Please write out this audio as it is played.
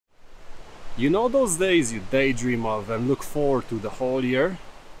You know those days you daydream of and look forward to the whole year?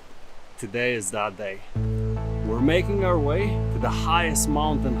 Today is that day. We're making our way to the highest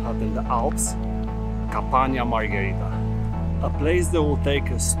mountain hut in the Alps, Capanna Margherita. A place that will take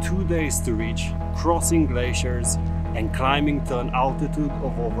us 2 days to reach, crossing glaciers and climbing to an altitude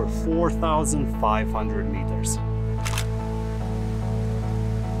of over 4,500 meters.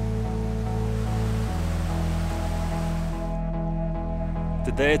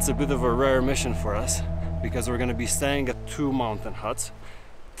 Today it's a bit of a rare mission for us because we're going to be staying at 2 mountain huts.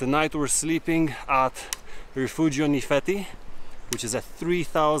 Tonight we're sleeping at Rifugio Nifeti, which is at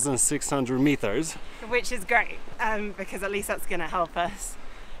 3,600 meters. Which is great, because at least that's going to help us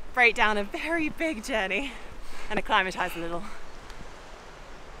break down a very big journey and acclimatize a little.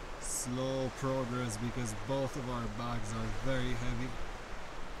 Slow progress because both of our bags are very heavy.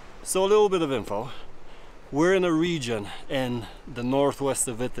 So a little bit of info. We're in a region in the northwest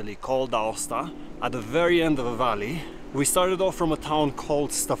of Italy called Aosta, at the very end of a valley. We started off from a town called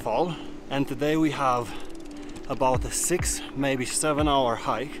Stafal, and today we have about a 6, maybe 7 hour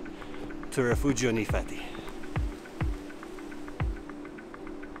hike to Rifugio Nifeti.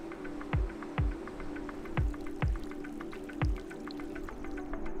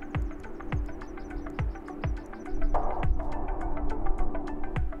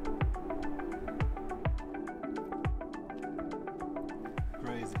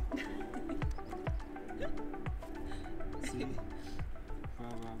 Crazy. See?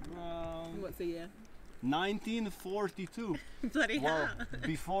 What's the year? 1942. Bloody hell.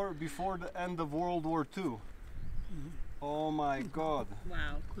 Well, before the end of World War II. Oh my God.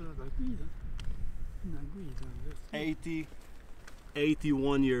 Wow.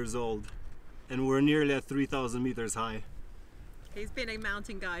 81 years old, and we're nearly at 3,000 meters high. He's been a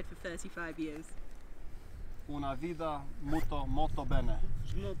mountain guide for 35 years. Una vita molto bene.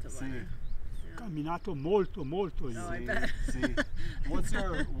 Molto bene. Camminato molto molto. Oh, I bet. See.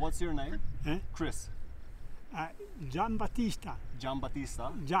 What's your name? Chris. Giambattista.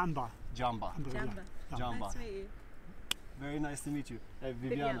 Giambattista. Jamba. Jamba. Jamba. Jamba. Nice to meet you. Very nice to meet you.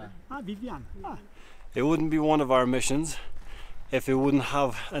 Viviana. Viviana. It wouldn't be one of our missions if it wouldn't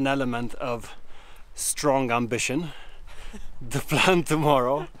have an element of strong ambition. The plan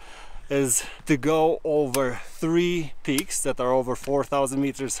tomorrow is to go over 3 peaks that are over 4,000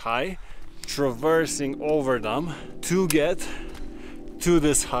 meters high, traversing over them to get to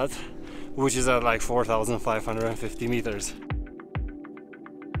this hut, which is at like 4,550 meters.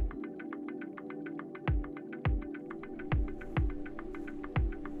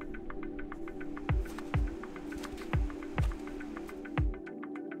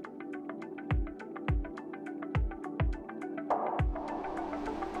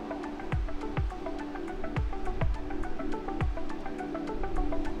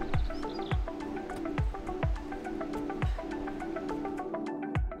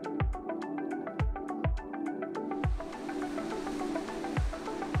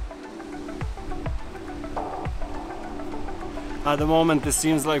 At the moment it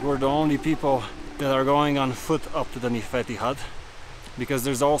seems like we're the only people that are going on foot up to the Nifeti hut, because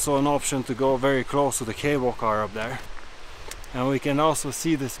there's also an option to go very close to the cable car up there. And we can also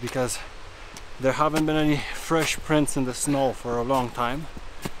see this because there haven't been any fresh prints in the snow for a long time,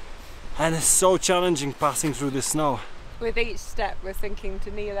 and it's so challenging passing through the snow. With each step we're sinking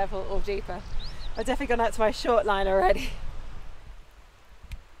to knee level or deeper. I've definitely gone out to my short line already.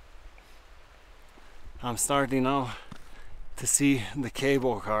 I'm starting now to see the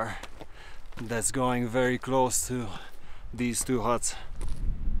cable car that's going very close to these 2 huts.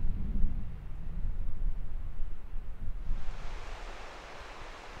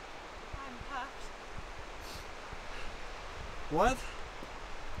 I'm puffed. What?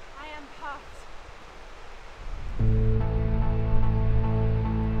 I am puffed.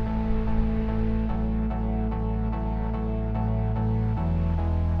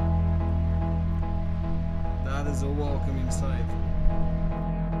 That is a welcoming sight.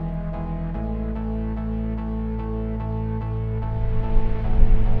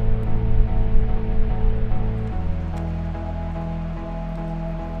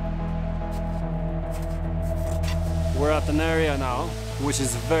 We're at an area now which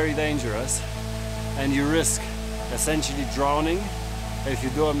is very dangerous, and you risk essentially drowning if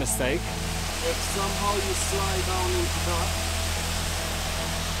you do a mistake. If somehow you slide down into that,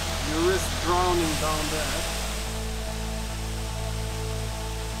 you risk drowning down there.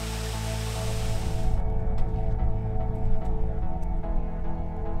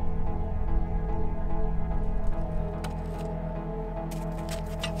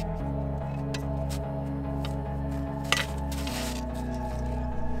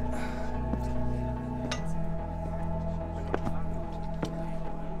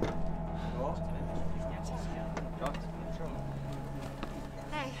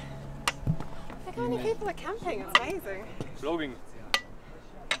 many people are camping, it's amazing. Vlogging.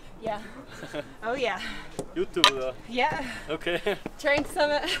 Yeah. Oh yeah. YouTube. Yeah. Okay. Train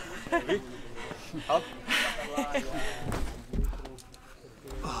summit. Up.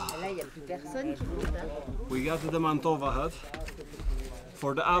 We got to the Mantova hut.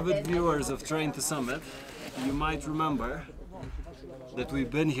 For the avid viewers of Train to Summit, you might remember that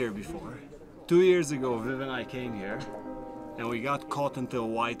we've been here before. 2 years ago, Viv and I came here and we got caught until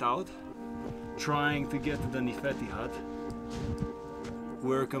whiteout trying to get to the Nifeti hut. We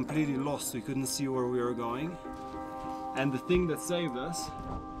were completely lost, we couldn't see where we were going. And the thing that saved us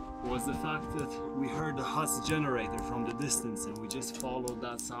was the fact that we heard the hut's generator from the distance and we just followed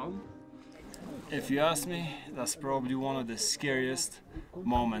that sound. If you ask me, that's probably one of the scariest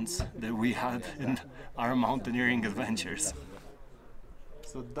moments that we had in our mountaineering adventures.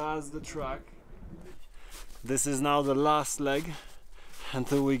 So that's the track. This is now the last leg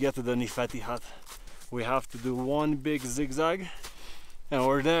until we get to the Nifeti hut. We have to do one big zigzag and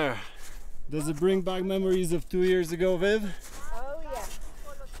we're there. Does it bring back memories of 2 years ago, Viv? Oh yeah.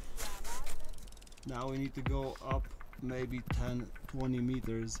 Now we need to go up maybe 10-20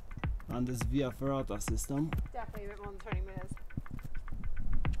 meters on this Via Ferrata system. Definitely a bit more than 20 minutes.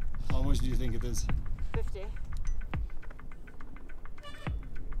 How much do you think it is? 50.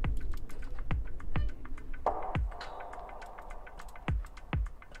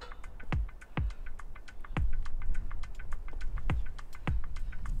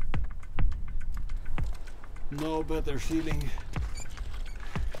 No better feeling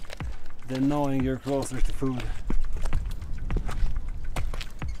than knowing you're closer to food.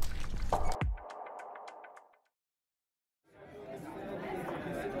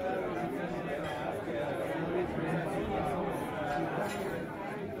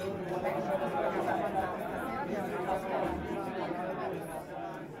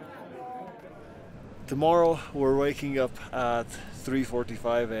 Tomorrow we're waking up at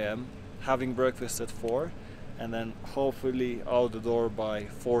 3:45 a.m, having breakfast at 4, and then hopefully out the door by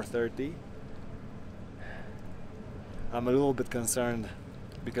 4:30. I'm a little bit concerned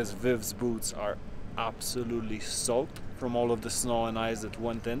because Viv's boots are absolutely soaked from all of the snow and ice that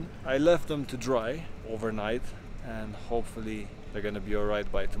went in. I left them to dry overnight and hopefully they're gonna be alright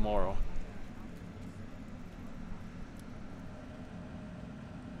by tomorrow.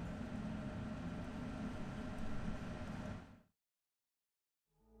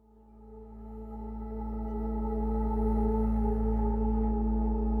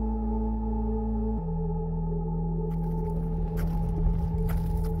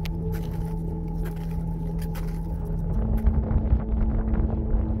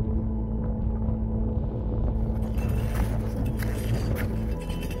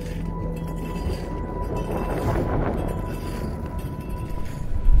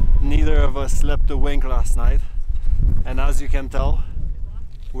 Neither of us slept a wink last night, and as you can tell,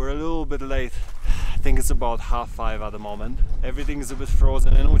 we're a little bit late. I think it's about 5:30 at the moment. Everything is a bit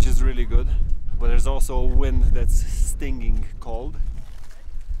frozen in, which is really good, but there's also a wind that's stinging cold.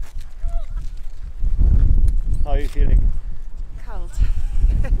 How are you feeling? Cold.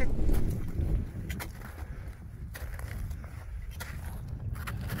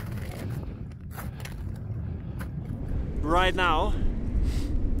 Right now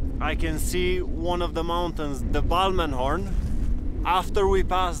I can see one of the mountains, the Balmenhorn. After we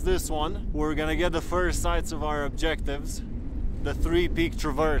pass this one, we're gonna get the first sights of our objectives, the 3-peak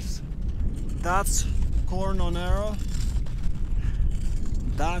traverse. That's Corno Nero,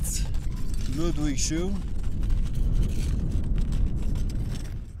 that's Ludwigshoeh.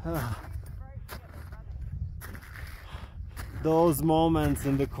 Those moments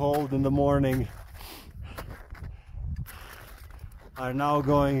in the cold in the morning are now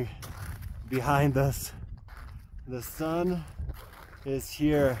going behind us. The sun is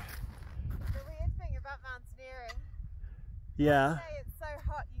here. The weird thing about mountaineering, Yeah. say it's so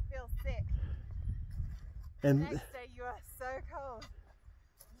hot you feel sick. And The next day you are so cold.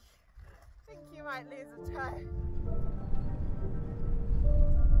 I think you might lose a toe.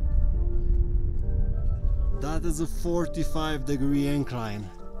 that is a 45-degree incline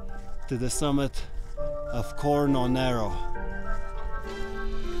to the summit of Corno Nero.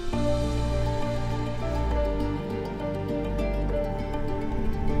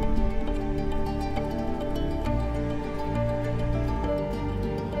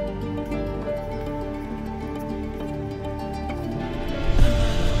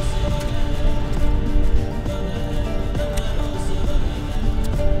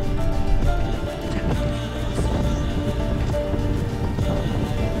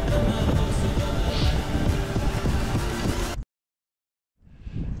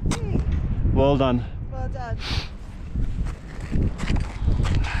 Well done. Well done.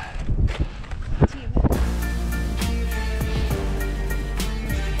 Team.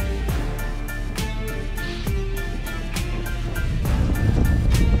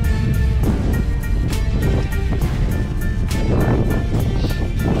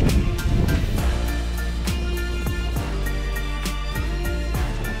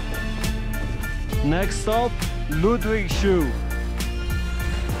 Next stop, Ludwigshoeh.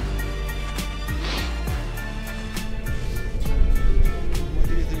 What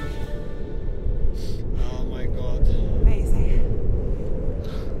do you think? Oh my god. Amazing.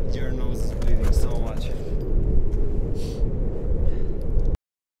 Your nose is bleeding so much.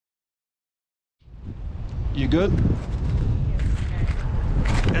 You good?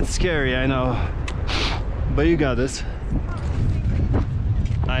 It's scary, I know. But you got this.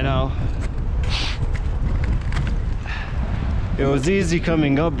 I know. It was easy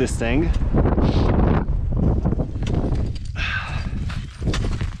coming up this thing.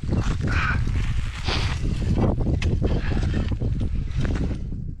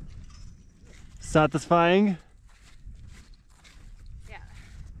 Satisfying? Yeah.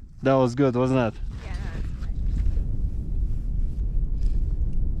 That was good, wasn't it? Yeah, no, it's great.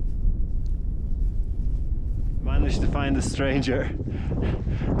 Managed to find a stranger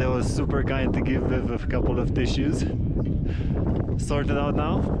that was super kind to give Viv a couple of tissues. Sorted out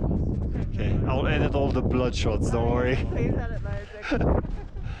now? Okay, I'll edit all the blood shots, don't worry. Please edit those. Oh,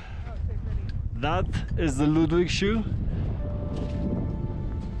 so pretty. That is the Ludwigshoeh.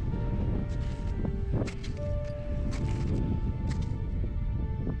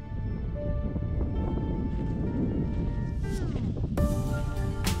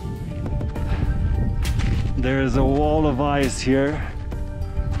 There is a wall of ice here.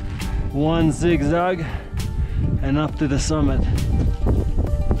 One zigzag and up to the summit.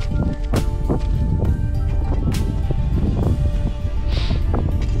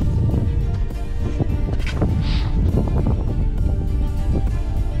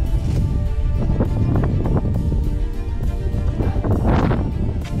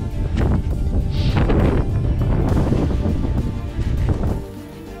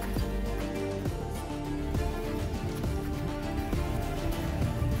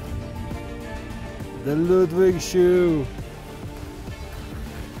 The Ludwigshoeh.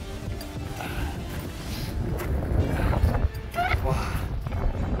 Wow.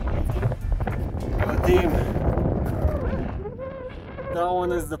 Good team. That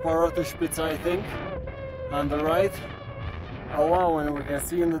one is the Parrotspitze, I think, on the right. Oh wow, and we can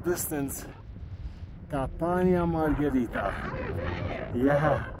see in the distance Capanna Margherita.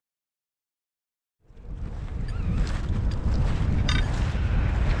 Yeah.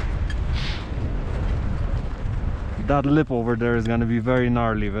 That lip over there is going to be very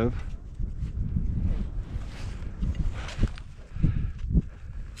gnarly, Viv.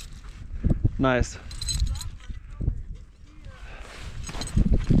 Nice.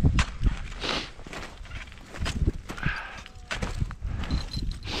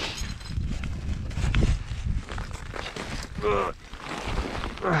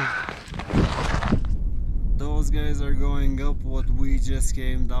 Those guys are going up what we just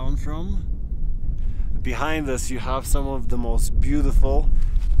came down from. Behind us you have some of the most beautiful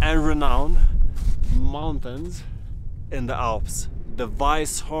and renowned mountains in the Alps. The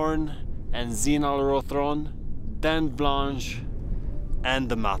Weisshorn and Signalkuppe, Dent Blanche and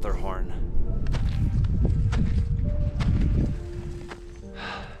the Matterhorn.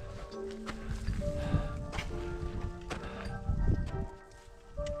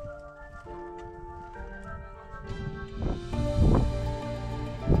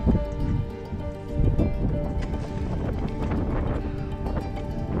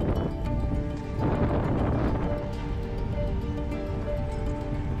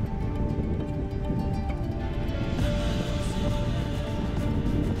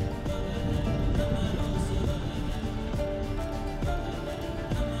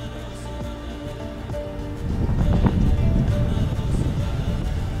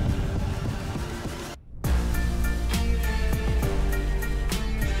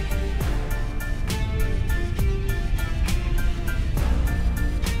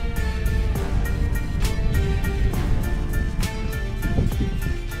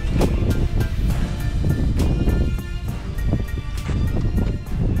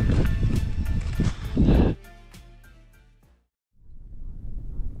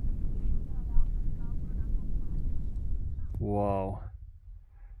 Wow.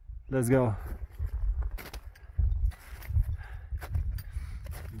 Let's go.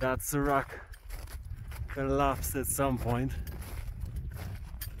 That's a rock. Collapsed at some point.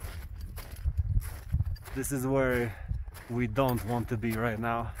 This is where we don't want to be right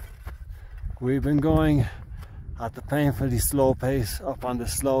now. We've been going at a painfully slow pace up on the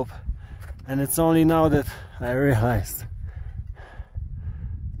slope, and it's only now that I realized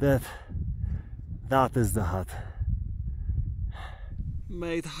that that is the hut.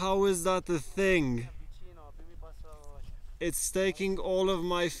 Mate, how is that a thing? It's taking all of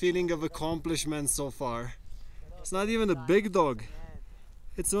my feeling of accomplishment so far. It's not even a big dog.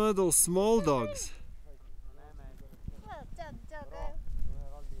 It's one of those small dogs.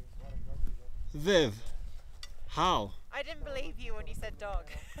 Viv, how? I didn't believe you when you said dog.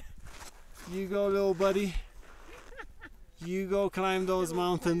 You go, little buddy. You go climb those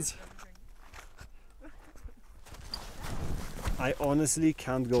mountains. I honestly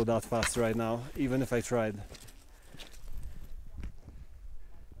can't go that fast right now, even if I tried.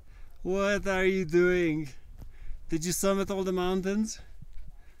 What are you doing? Did you summit all the mountains?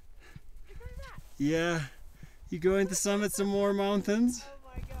 Yeah. You going to summit some more mountains? Oh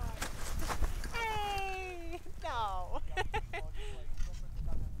my god. Hey! No!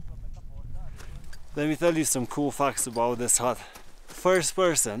 Let me tell you some cool facts about this hut. First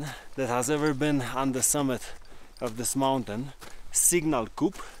person that has ever been on the summit of this mountain,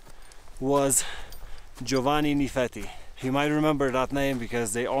 Signalkuppe, was Giovanni Nifetti. You might remember that name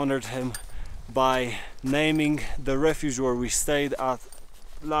because they honored him by naming the refuge where we stayed at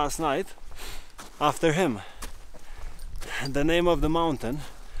last night after him. The name of the mountain,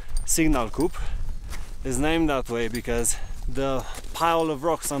 Signalkuppe, is named that way because the pile of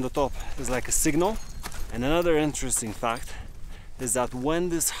rocks on the top is like a signal. And another interesting fact is that when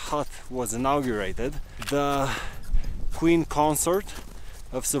this hut was inaugurated, the Queen Consort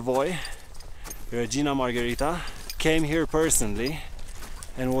of Savoy, Regina Margherita, came here personally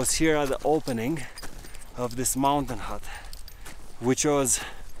and was here at the opening of this mountain hut, which was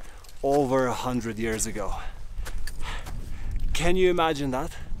over 100 years ago. Can you imagine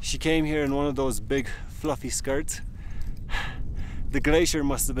that? She came here in one of those big fluffy skirts. The glacier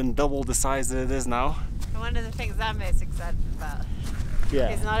must have been double the size that it is now. One of the things I'm most excited about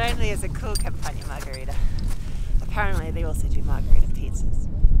is not only is it cool Capanna Margherita, apparently they also do margherita pizzas.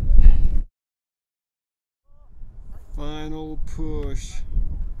 Final push. It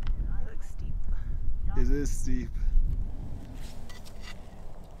looks steep. It is steep.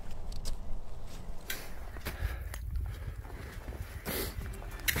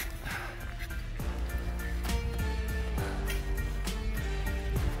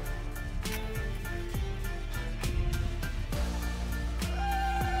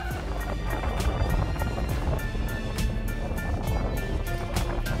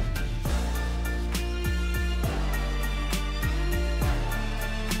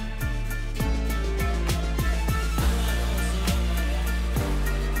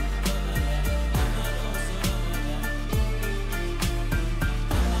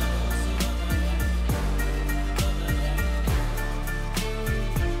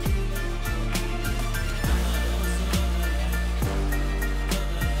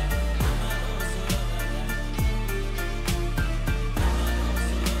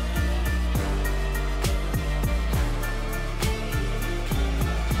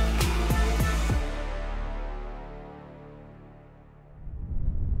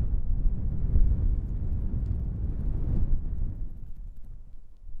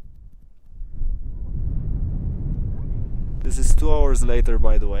 This is 2 hours later,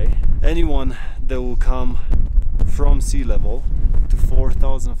 by the way. Anyone that will come from sea level to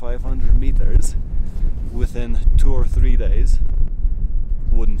 4,500 meters within 2 or 3 days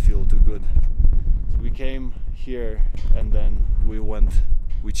wouldn't feel too good. So we came here and then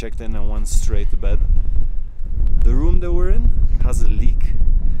we checked in and went straight to bed. The room that we're in has a leak,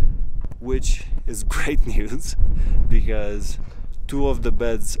 which is great news because 2 of the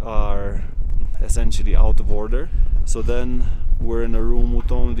beds are essentially out of order. So then we're in a room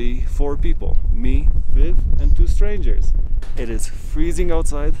with only 4 people, me, Viv, and 2 strangers. It is freezing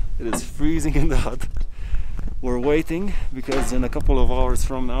outside, it is freezing in the hut. We're waiting because in a couple of hours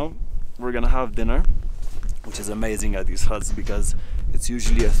from now we're gonna have dinner, which is amazing at these huts because it's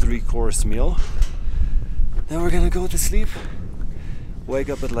usually a 3-course meal. Then we're gonna go to sleep, wake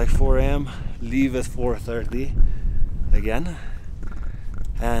up at like 4 AM, leave at 4:30 again,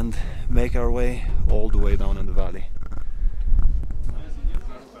 and make our way all the way down in the valley.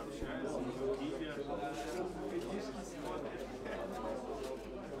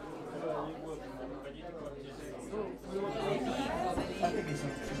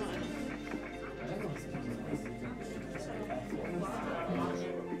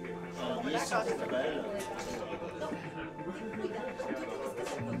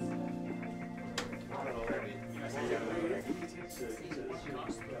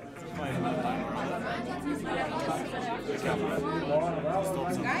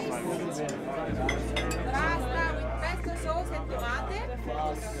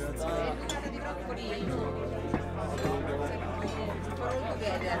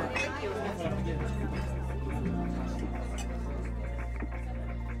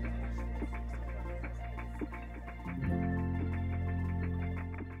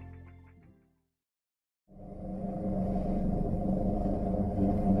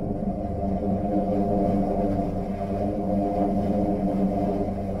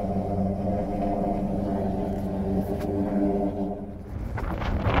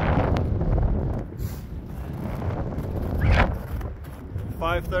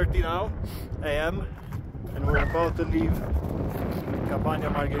 .30 now a.m. and we're about to leave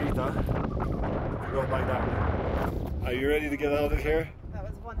Capanna Margherita to go back down. Are you ready to get out of here? That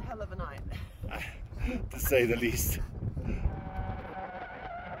was one hell of a night. To say the least.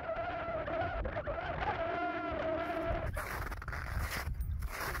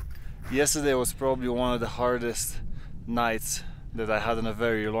 Yesterday was probably one of the hardest nights that I had in a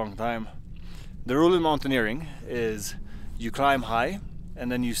very long time. The rule in mountaineering is you climb high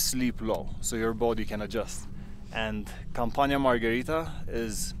and then you sleep low so your body can adjust. And Capanna Margherita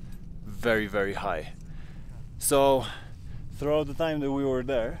is very, very high. So throughout the time that we were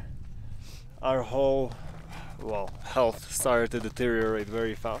there, our whole health started to deteriorate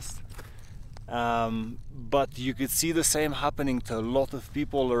very fast. But you could see the same happening to a lot of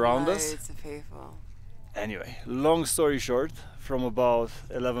people around us. Loads of people. Anyway, long story short, from about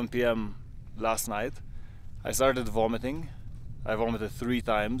 11 p.m. last night, I started vomiting. I vomited 3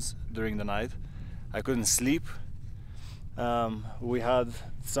 times during the night. I couldn't sleep. We had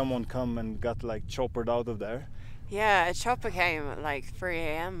someone come and got like choppered out of there. Yeah, a chopper came at like 3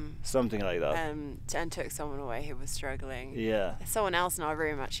 a.m. Something like that. And took someone away who was struggling. Yeah. Someone else in our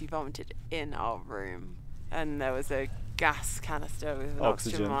room actually vomited in our room, and there was a gas canister with an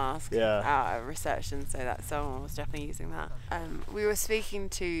oxygen mask out at reception, so that someone was definitely using that. We were speaking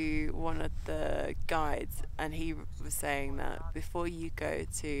to one of the guides, and he was saying that before you go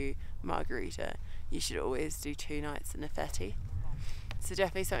to Margherita, you should always do 2 nights in Effetti. So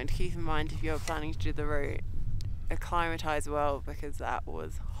definitely something to keep in mind if you're planning to do the route. Acclimatize well, because that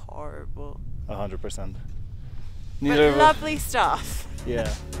was horrible. 100%. But lovely stuff.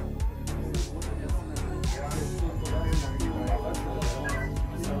 Yeah.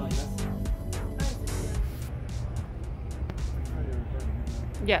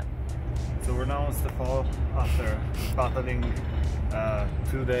 Yeah. So we're now in Stafal after battling a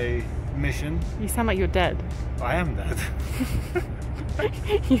 2-day mission. You sound like you're dead. I am dead.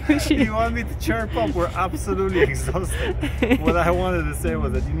 You want me to chirp up? We're absolutely exhausted. What I wanted to say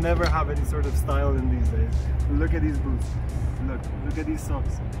was that you never have any sort of style in these days. Look at these boots. Look at these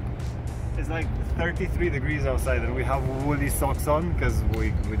socks. It's like 33 degrees outside and we have woolly socks on because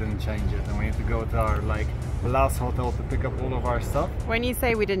we didn't change it, and we need to go to our last hotel to pick up all of our stuff. When you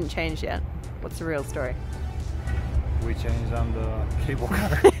say we didn't change yet, what's the real story? We changed on the cable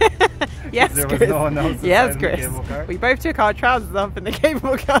car. Yes, there Chris. was no one else Yes, inside Chris. the cable car. We both took our trousers off in the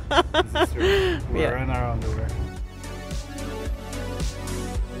cable car. This is true. We're in our underwear.